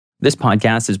This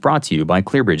podcast is brought to you by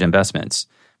ClearBridge Investments.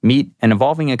 Meet an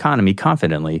evolving economy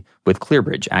confidently with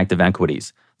ClearBridge Active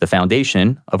Equities, the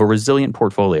foundation of a resilient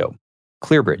portfolio.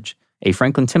 ClearBridge, a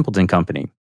Franklin Templeton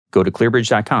company. Go to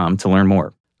clearbridge.com to learn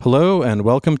more. Hello and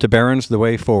welcome to Barron's The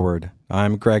Way Forward.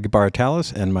 I'm Greg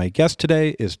Bartalis, and my guest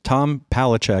today is Tom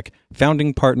Palecek,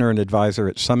 founding partner and advisor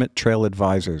at Summit Trail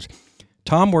Advisors.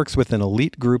 Tom works with an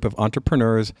elite group of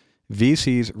entrepreneurs,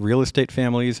 VCs, real estate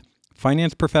families,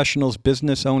 finance professionals,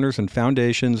 business owners, and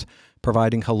foundations,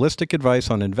 providing holistic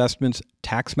advice on investments,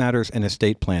 tax matters, and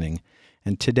estate planning.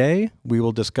 And today, we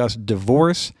will discuss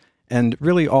divorce and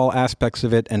really all aspects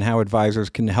of it and how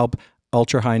advisors can help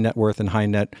ultra-high net worth and high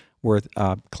net worth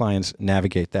clients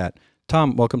navigate that.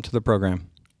 Tom, welcome to the program.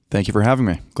 Thank you for having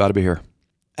me. Glad to be here.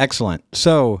 Excellent.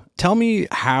 So tell me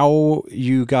how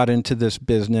you got into this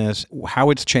business,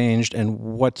 how it's changed, and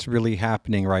what's really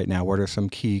happening right now. What are some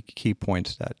key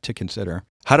points to consider?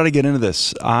 How did I get into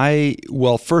this?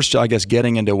 First, I guess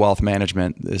getting into wealth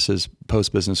management. This is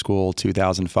post-business school,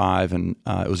 2005, and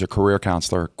it was a career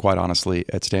counselor, quite honestly,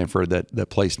 at Stanford that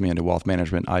placed me into wealth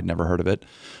management. I'd never heard of it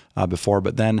before.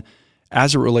 But then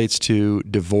as it relates to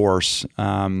divorce,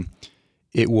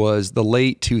 it was the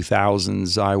late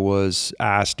 2000s. I was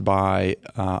asked by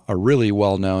a really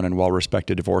well-known and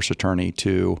well-respected divorce attorney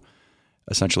to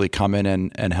essentially come in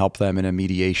and help them in a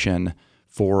mediation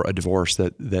for a divorce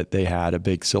that they had, a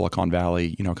big Silicon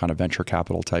Valley, kind of venture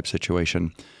capital type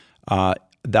situation.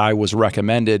 I was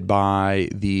recommended by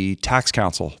the tax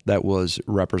counsel that was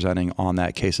representing on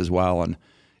that case as well. And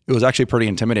it was actually pretty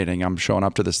intimidating. I'm showing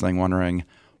up to this thing wondering,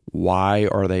 why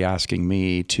are they asking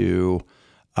me to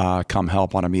come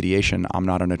help on a mediation? I'm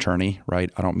not an attorney, right?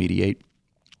 I don't mediate.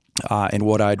 And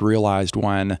what I'd realized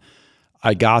when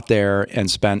I got there and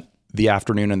spent the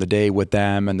afternoon and the day with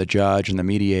them and the judge and the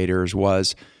mediators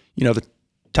was, the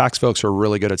tax folks are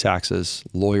really good at taxes.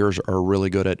 Lawyers are really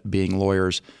good at being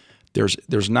lawyers.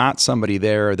 There's not somebody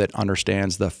there that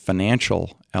understands the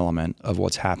financial element of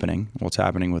what's happening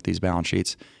with these balance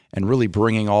sheets, and really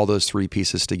bringing all those three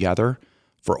pieces together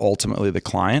for ultimately the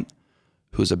client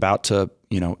who's about to,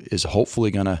 is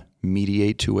hopefully going to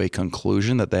mediate to a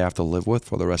conclusion that they have to live with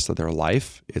for the rest of their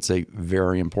life. It's a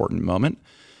very important moment.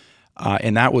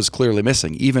 And that was clearly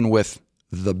missing, even with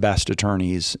the best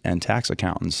attorneys and tax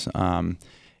accountants. And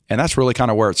that's really kind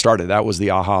of where it started. That was the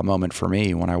aha moment for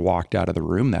me when I walked out of the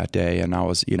room that day, and I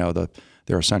was,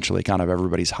 they're essentially kind of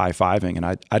everybody's high-fiving. And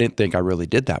I didn't think I really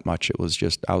did that much. It was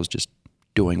just, I was just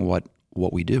doing what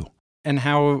we do. And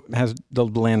how has the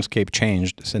landscape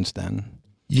changed since then?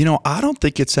 I don't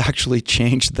think it's actually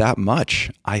changed that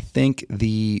much. I think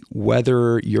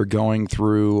whether you're going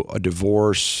through a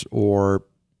divorce or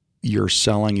you're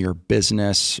selling your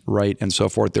business, right, and so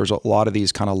forth, there's a lot of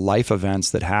these kind of life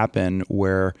events that happen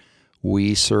where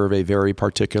we serve a very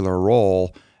particular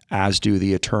role, as do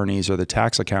the attorneys or the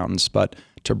tax accountants. But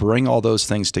to bring all those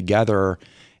things together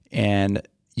and,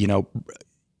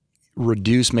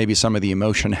 reduce maybe some of the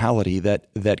emotionality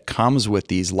that comes with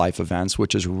these life events,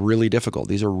 which is really difficult.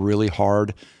 These are really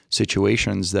hard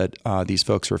situations that these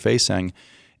folks are facing.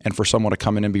 And for someone to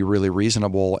come in and be really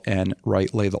reasonable and lay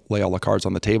all the cards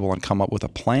on the table and come up with a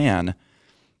plan,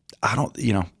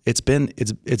 it's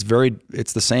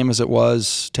the same as it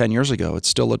was 10 years ago. It's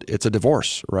still it's a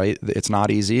divorce, right? It's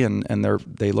not easy, and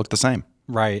they look the same.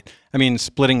 Right. I mean,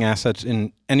 splitting assets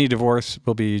in any divorce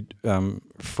will be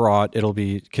fraught. It'll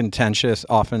be contentious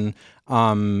often.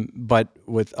 But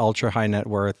with ultra high net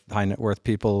worth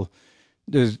people,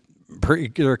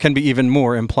 there can be even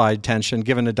more implied tension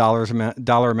given the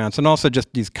dollar amounts, and also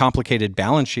just these complicated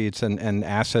balance sheets and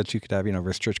assets. You could have,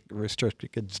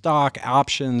 restricted stock,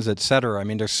 options, et cetera. I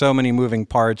mean, there's so many moving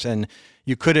parts, and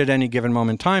you could at any given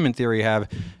moment in time, in theory, have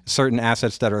certain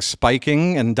assets that are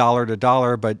spiking and dollar to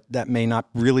dollar, but that may not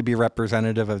really be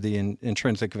representative of the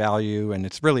intrinsic value, and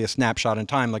it's really a snapshot in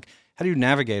time. Like, how do you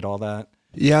navigate all that?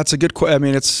 Yeah, it's a good question. I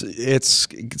mean,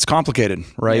 it's complicated,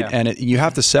 right? Yeah. And you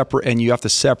have to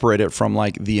separate it from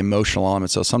like the emotional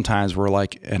element. So sometimes we're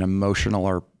like an emotional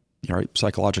or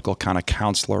psychological kind of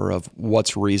counselor of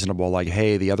what's reasonable. Like,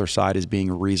 hey, the other side is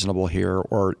being reasonable here,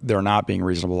 or they're not being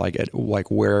reasonable.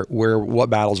 What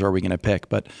battles are we going to pick?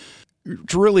 But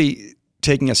it's really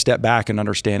taking a step back and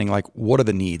understanding like, what are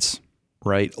the needs?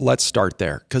 Right? Let's start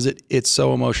there, because it's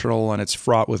so emotional and it's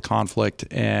fraught with conflict,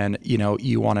 and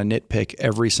you want to nitpick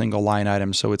every single line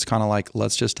item. So it's kind of like,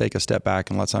 let's just take a step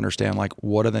back and let's understand like,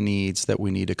 what are the needs that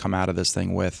we need to come out of this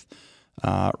thing with,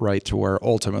 right? To where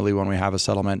ultimately when we have a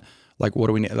settlement, like, what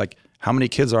do we need? Like, how many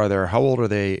kids are there? How old are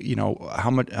they?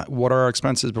 How much? What are our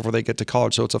expenses before they get to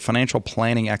college? So it's a financial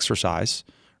planning exercise,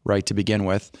 right, to begin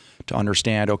with, to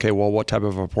understand, okay, well, what type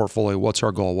of a portfolio, what's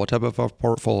our goal? What type of a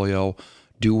portfolio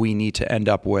do we need to end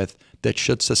up with that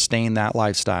should sustain that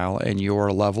lifestyle and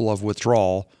your level of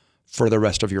withdrawal for the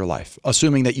rest of your life?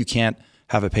 Assuming that you can't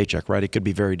have a paycheck, right? It could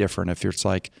be very different if it's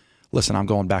like, listen, I'm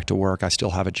going back to work, I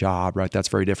still have a job, right? That's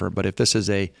very different. But if this is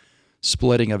a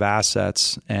splitting of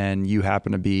assets and you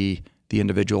happen to be the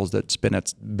individuals that's been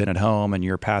at home and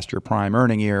you're past your prime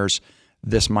earning years,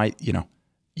 this might,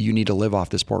 you need to live off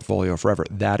this portfolio forever.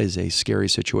 That is a scary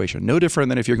situation. No different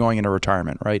than if you're going into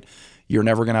retirement, right? You're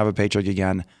never going to have a paycheck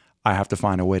again. I have to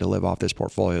find a way to live off this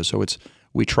portfolio. So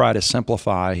we try to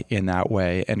simplify in that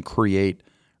way and create,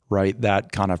 right,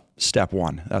 that kind of step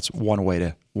one. That's one way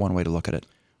to look at it.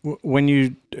 When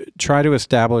you try to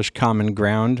establish common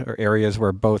ground or areas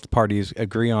where both parties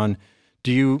agree on,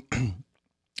 do you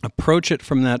approach it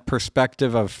from that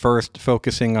perspective of first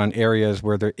focusing on areas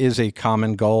where there is a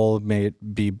common goal, may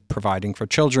it be providing for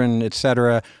children, et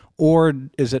cetera, or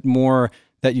is it more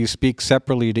that you speak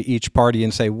separately to each party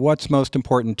and say, what's most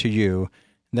important to you?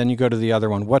 And then you go to the other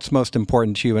one, what's most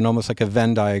important to you? And almost like a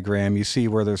Venn diagram, you see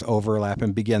where there's overlap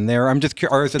and begin there. I'm just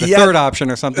curious, or is it a third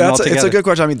option or something altogether? It's a good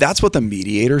question. I mean, that's what the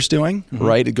mediator's doing,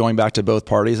 right? Going back to both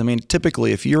parties. I mean,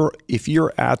 typically if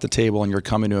you're at the table and you're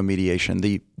coming to a mediation,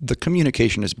 the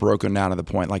communication is broken down to the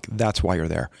point, like that's why you're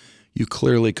there. You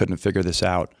clearly couldn't figure this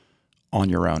out on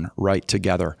your own, right?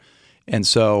 Together. And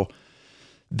so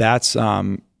that's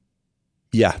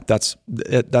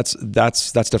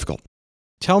difficult.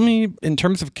 Tell me, in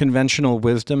terms of conventional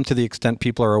wisdom, to the extent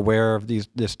people are aware of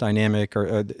this dynamic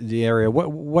or the area,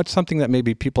 what's something that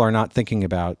maybe people are not thinking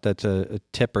about that's a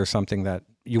tip or something that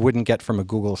you wouldn't get from a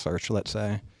Google search, let's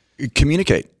say?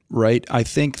 Communicate, right? I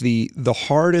think the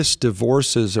hardest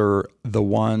divorces are the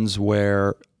ones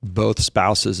where both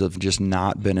spouses have just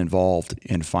not been involved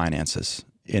in finances,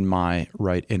 in my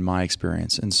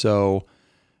experience. And so,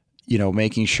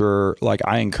 making sure, like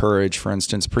I encourage, for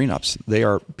instance, prenups.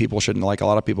 People shouldn't, like a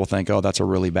lot of people think, oh, that's a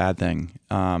really bad thing.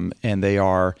 And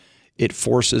it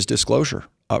forces disclosure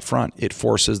up front. It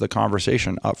forces the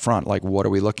conversation up front. Like, what are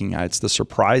we looking at? It's the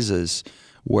surprises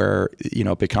where,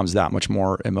 it becomes that much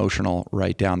more emotional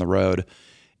right down the road.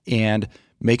 And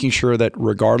making sure that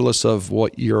regardless of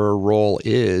what your role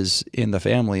is in the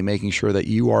family, making sure that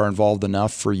you are involved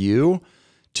enough for you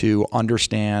to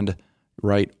understand,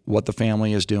 right, what the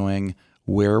family is doing,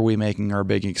 where are we making our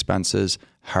big expenses,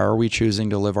 how are we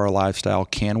choosing to live our lifestyle,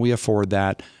 can we afford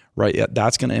that, right?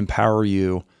 That's going to empower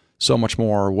you so much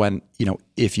more when,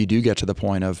 if you do get to the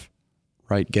point of,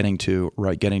 getting to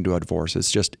a divorce.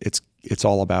 It's just, it's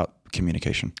all about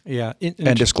communication. Yeah.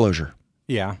 And disclosure.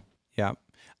 Yeah. Yeah.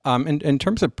 In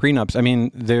terms of prenups, I mean,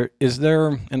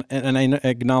 and I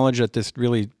acknowledge that this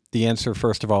really, the answer,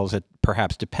 first of all, is it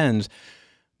perhaps depends,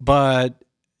 but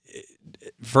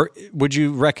would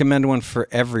you recommend one for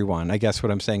everyone? I guess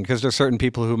what I'm saying, because there's certain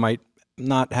people who might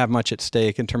not have much at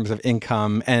stake in terms of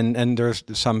income, and there's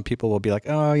some people will be like,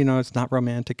 oh, it's not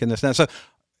romantic and this and that.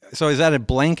 So is that a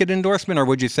blanket endorsement, or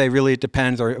would you say really it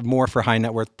depends, or more for high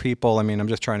net worth people? I mean, I'm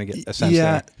just trying to get a sense.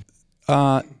 Yeah,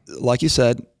 like you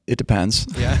said, it depends.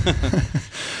 Yeah.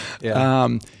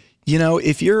 Yeah.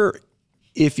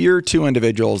 If you're two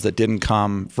individuals that didn't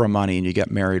come from money and you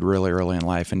get married really early in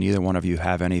life and neither one of you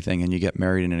have anything and you get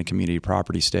married in a community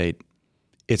property state,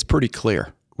 it's pretty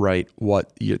clear, right?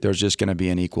 There's just going to be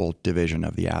an equal division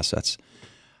of the assets.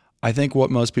 I think what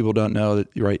most people don't know,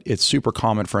 right? It's super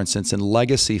common, for instance, in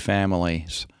legacy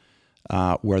families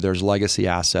where there's legacy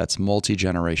assets,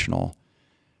 multi-generational.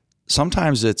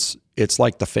 Sometimes it's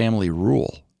like the family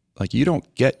rule. Like you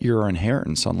don't get your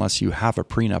inheritance unless you have a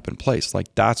prenup in place.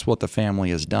 Like that's what the family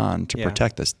has done to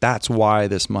protect this. That's why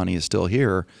this money is still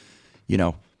here,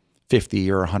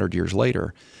 50 or 100 years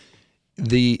later.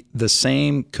 The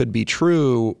same could be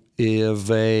true if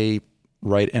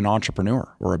an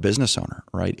entrepreneur or a business owner,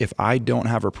 right? If I don't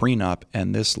have a prenup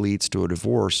and this leads to a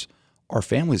divorce, our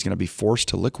family is going to be forced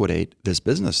to liquidate this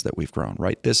business that we've grown,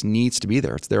 right? This needs to be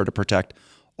there. It's there to protect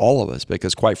all of us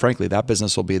because quite frankly, that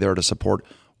business will be there to support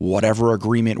whatever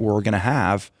agreement we're going to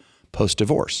have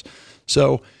post-divorce.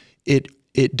 So it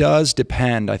does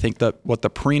depend. I think that what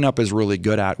the prenup is really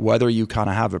good at, whether you kind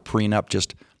of have a prenup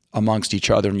just amongst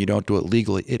each other and you don't do it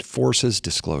legally, it forces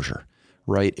disclosure,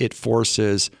 right? It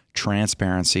forces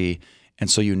transparency. And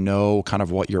so kind of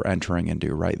what you're entering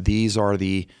into, right? These are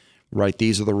the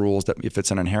rules that if it's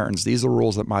an inheritance, these are the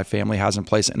rules that my family has in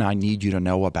place and I need you to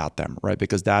know about them, right?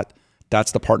 Because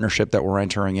that's the partnership that we're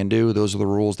entering into. Those are the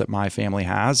rules that my family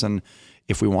has. And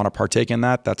if we want to partake in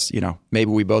that, that's, maybe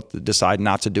we both decide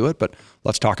not to do it, but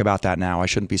let's talk about that now. I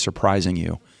shouldn't be surprising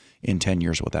you in 10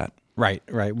 years with that. Right.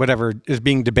 Whatever is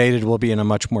being debated will be in a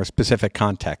much more specific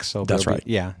context. So That's right.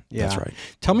 Yeah. That's right.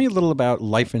 Tell me a little about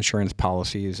life insurance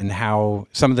policies and how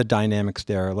some of the dynamics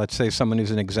there. Let's say someone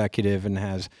who's an executive and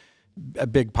has a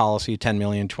big policy, 10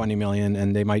 million, 20 million,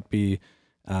 and they might be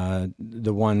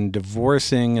the one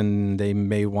divorcing and they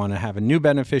may want to have a new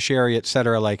beneficiary, et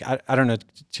cetera. Like, I don't know.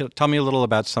 Tell me a little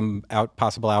about some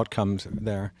possible outcomes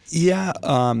there. Yeah.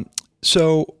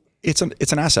 So it's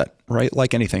an asset, right?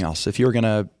 Like anything else. If you're going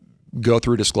to go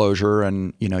through disclosure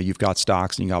and, you've got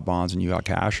stocks and you got bonds and you got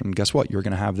cash, and guess what? You're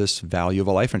going to have this value of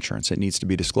a life insurance. It needs to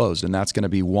be disclosed. And that's going to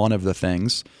be one of the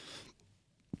things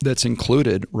that's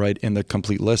included right in the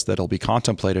complete list that'll be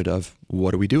contemplated of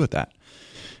what do we do with that?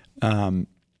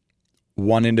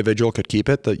 One individual could keep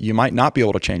it. That you might not be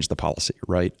able to change the policy,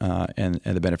 right? And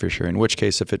the beneficiary. In which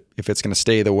case, if it's going to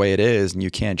stay the way it is and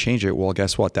you can't change it, well,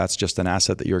 guess what? That's just an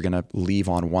asset that you're going to leave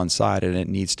on one side, and it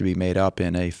needs to be made up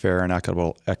in a fair and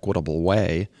equitable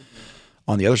way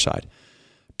on the other side.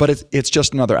 But it's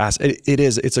just another asset.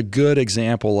 It's a good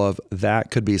example of that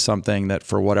could be something that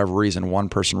for whatever reason one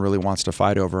person really wants to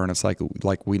fight over, and it's like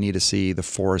we need to see the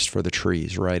forest for the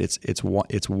trees, right? It's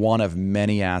one of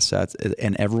many assets,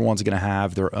 and everyone's going to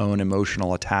have their own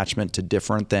emotional attachment to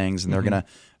different things, and they're going to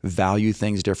value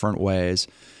things different ways.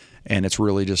 And it's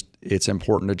really it's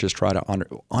important to just try to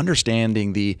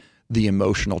understanding the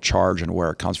emotional charge and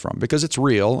where it comes from, because it's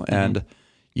real, and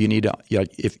you need to,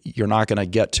 if you're not going to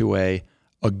get to a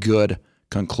good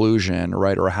conclusion,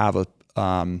 right, or have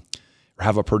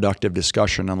a productive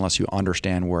discussion unless you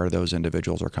understand where those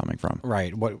individuals are coming from.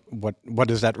 Right. What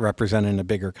does that represent in a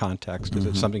bigger context? Is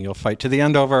it something you'll fight to the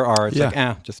end over, or it's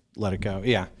just let it go?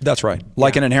 Yeah. That's right.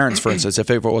 Like an inheritance, for instance.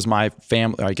 If it was my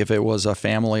family, like if it was a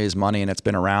family's money and it's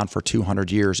been around for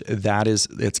 200 years,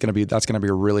 that's going to be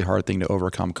a really hard thing to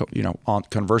overcome.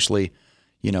 Conversely,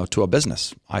 to a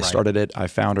business. I started it. I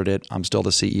founded it. I'm still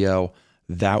the CEO.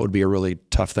 That would be a really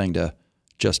tough thing to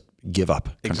just give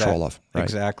up control of. Right?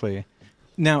 Exactly.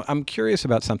 Now, I'm curious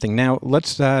about something. Now,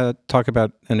 let's talk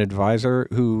about an advisor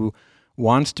who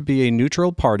wants to be a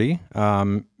neutral party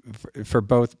for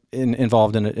both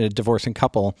involved in a divorcing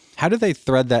couple. How do they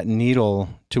thread that needle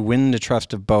to win the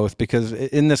trust of both? Because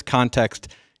in this context,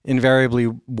 invariably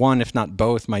one, if not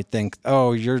both, might think,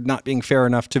 oh, you're not being fair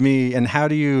enough to me. And how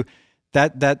do you...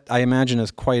 That I imagine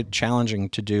is quite challenging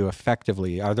to do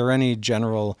effectively. Are there any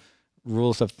general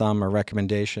rules of thumb or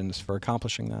recommendations for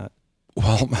accomplishing that?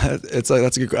 Well, that's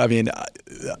a good.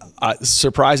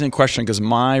 Surprising question, because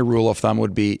my rule of thumb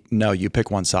would be no. You pick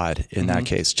one side in that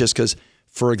case, just because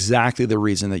for exactly the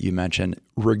reason that you mentioned.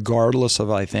 Regardless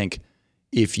of, I think,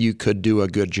 if you could do a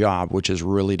good job, which is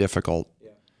really difficult.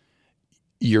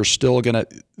 You're still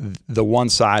the one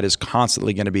side is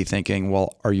constantly going to be thinking,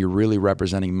 well, are you really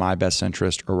representing my best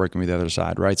interest or working with the other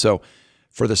side, right? So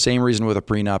for the same reason with a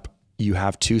prenup, you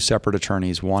have two separate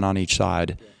attorneys, one on each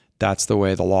side. Yeah. That's the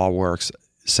way the law works.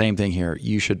 Same thing here.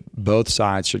 Both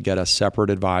sides should get a separate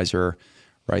advisor,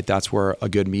 right? That's where a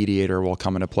good mediator will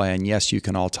come into play. And yes, you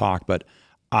can all talk, but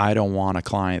I don't want a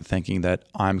client thinking that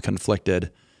I'm conflicted,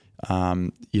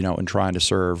 and trying to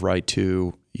serve right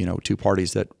to, two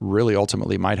parties that really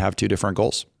ultimately might have two different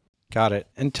goals. Got it.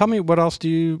 And tell me, what are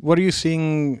you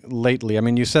seeing lately? I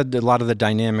mean, you said a lot of the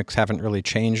dynamics haven't really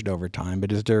changed over time,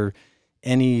 but is there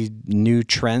any new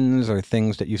trends or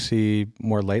things that you see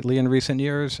more lately in recent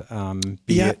years?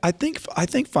 I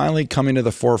think finally coming to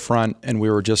the forefront, and we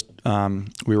were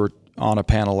on a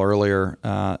panel earlier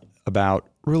about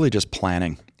really just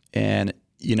planning. And,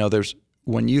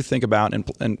 when you think about,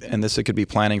 and this, it could be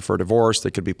planning for a divorce,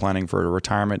 it could be planning for a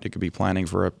retirement, it could be planning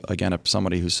for,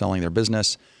 somebody who's selling their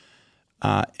business,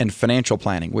 and financial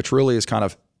planning, which really is kind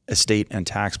of estate and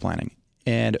tax planning.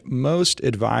 And most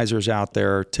advisors out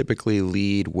there typically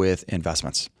lead with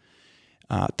investments.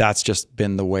 That's just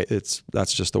been the way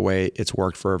it's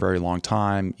worked for a very long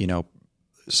time. A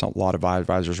lot of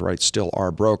advisors, right, still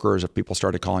are brokers. If people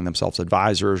started calling themselves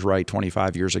advisors, right,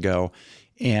 25 years ago.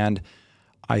 And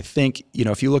I think,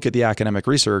 if you look at the academic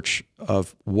research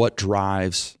of what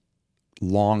drives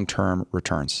long-term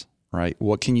returns, right?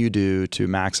 What can you do to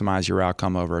maximize your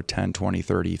outcome over a 10, 20,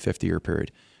 30, 50-year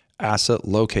period? Asset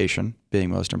location being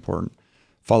most important,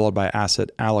 followed by asset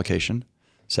allocation,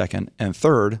 second, and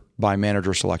third by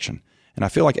manager selection. And I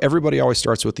feel like everybody always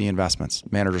starts with the investments,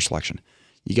 manager selection.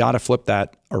 You got to flip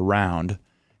that around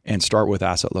and start with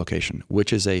asset location,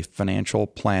 which is a financial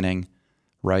planning,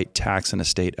 right, tax and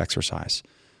estate exercise.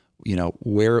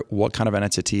 What kind of an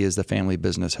entity is the family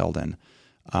business held in?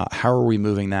 How are we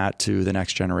moving that to the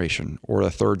next generation or the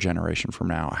third generation from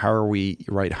now? How are we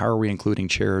including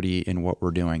charity in what we're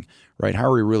doing, right? How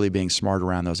are we really being smart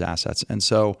around those assets? And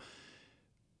so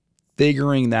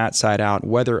figuring that side out,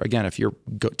 whether, again, if you're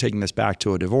taking this back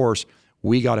to a divorce,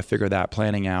 we got to figure that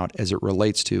planning out as it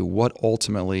relates to what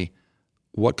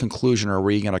conclusion are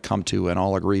we going to come to and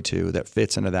all agree to that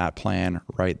fits into that plan,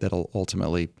 right? That'll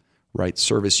ultimately, right,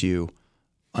 service you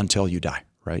until you die,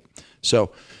 right?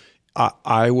 So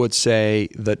I would say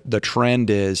that the trend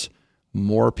is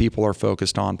more people are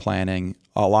focused on planning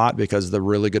a lot because the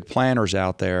really good planners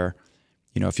out there,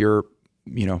 if you're,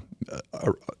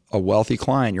 a wealthy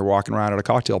client, you're walking around at a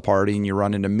cocktail party and you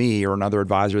run into me or another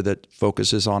advisor that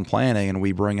focuses on planning and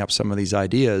we bring up some of these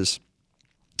ideas,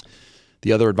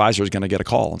 the other advisor is going to get a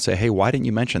call and say, hey, why didn't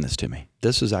you mention this to me?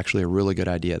 This is actually a really good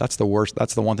idea. That's the worst.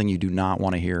 That's the one thing you do not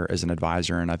want to hear as an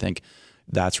advisor. And I think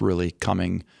that's really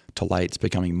coming to light. It's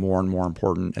becoming more and more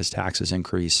important as taxes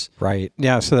increase. Right.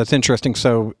 Yeah. So that's interesting.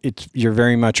 So you're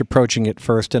very much approaching it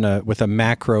first with a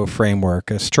macro framework,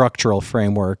 a structural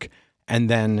framework, and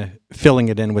then filling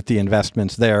it in with the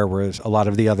investments there, whereas a lot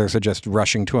of the others are just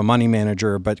rushing to a money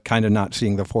manager, but kind of not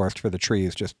seeing the forest for the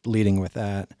trees, just leading with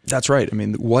that. That's right. I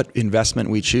mean, what investment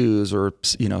we choose, or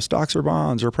stocks or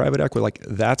bonds or private equity,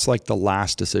 that's the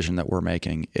last decision that we're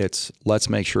making. It's let's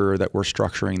make sure that we're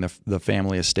structuring the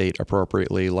family estate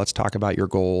appropriately. Let's talk about your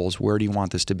goals. Where do you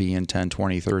want this to be in 10,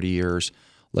 20, 30 years?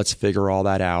 Let's figure all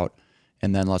that out.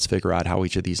 And then let's figure out how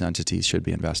each of these entities should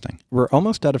be investing. We're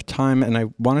almost out of time, and I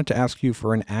wanted to ask you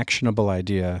for an actionable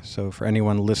idea. So for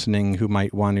anyone listening who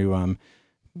might want to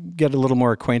get a little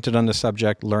more acquainted on the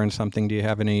subject, learn something, do you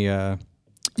have any?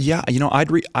 Yeah,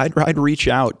 I'd reach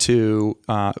out to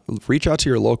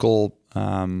your local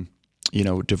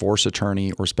divorce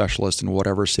attorney or specialist in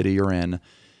whatever city you're in,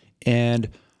 and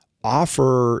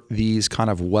offer this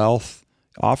wealth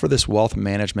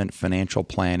management financial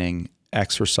planning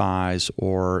exercise,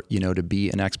 or to be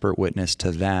an expert witness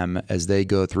to them as they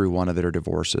go through one of their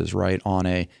divorces, right?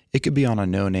 It could be on a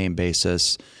no-name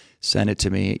basis. Send it to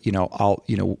me.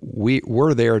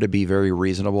 We're there to be very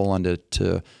reasonable and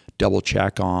to double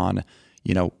check on,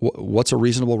 what's a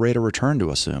reasonable rate of return to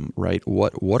assume, right?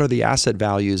 What are the asset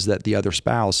values that the other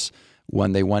spouse,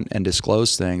 when they went and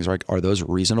disclosed things, like, are those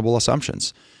reasonable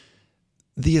assumptions?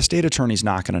 The estate attorney's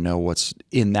not going to know what's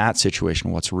in that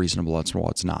situation, what's reasonable and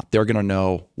what's not. They're going to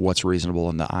know what's reasonable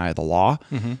in the eye of the law.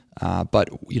 Mm-hmm. But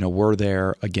we're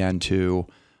there again to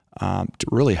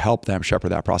really help them shepherd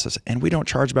that process. And we don't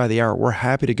charge by the hour. We're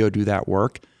happy to go do that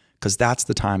work because that's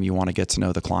the time you want to get to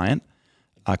know the client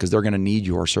because they're going to need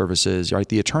your services, right?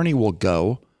 The attorney will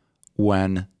go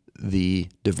when the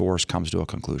divorce comes to a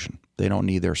conclusion. They don't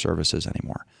need their services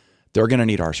anymore. They're going to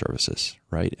need our services,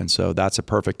 right? And so that's a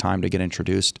perfect time to get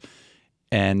introduced.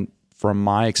 And from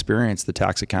my experience, the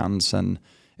tax accountants and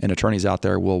attorneys out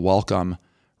there will welcome,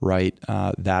 right,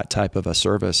 that type of a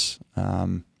service.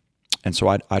 And so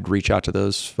I'd reach out to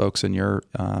those folks in your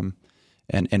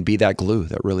and be that glue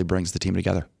that really brings the team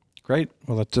together. Great.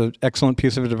 Well, that's an excellent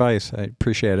piece of advice. I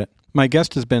appreciate it. My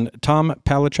guest has been Tom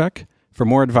Palecek. For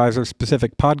more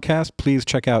advisor-specific podcasts, please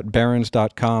check out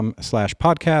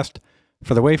barons.com/podcast.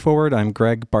 For The Way Forward, I'm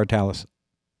Greg Bartalis.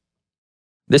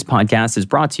 This podcast is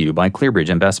brought to you by ClearBridge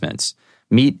Investments.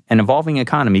 Meet an evolving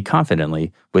economy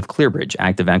confidently with ClearBridge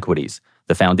Active Equities,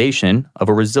 the foundation of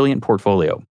a resilient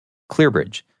portfolio.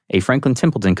 ClearBridge, a Franklin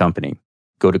Templeton company.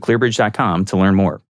 Go to clearbridge.com to learn more.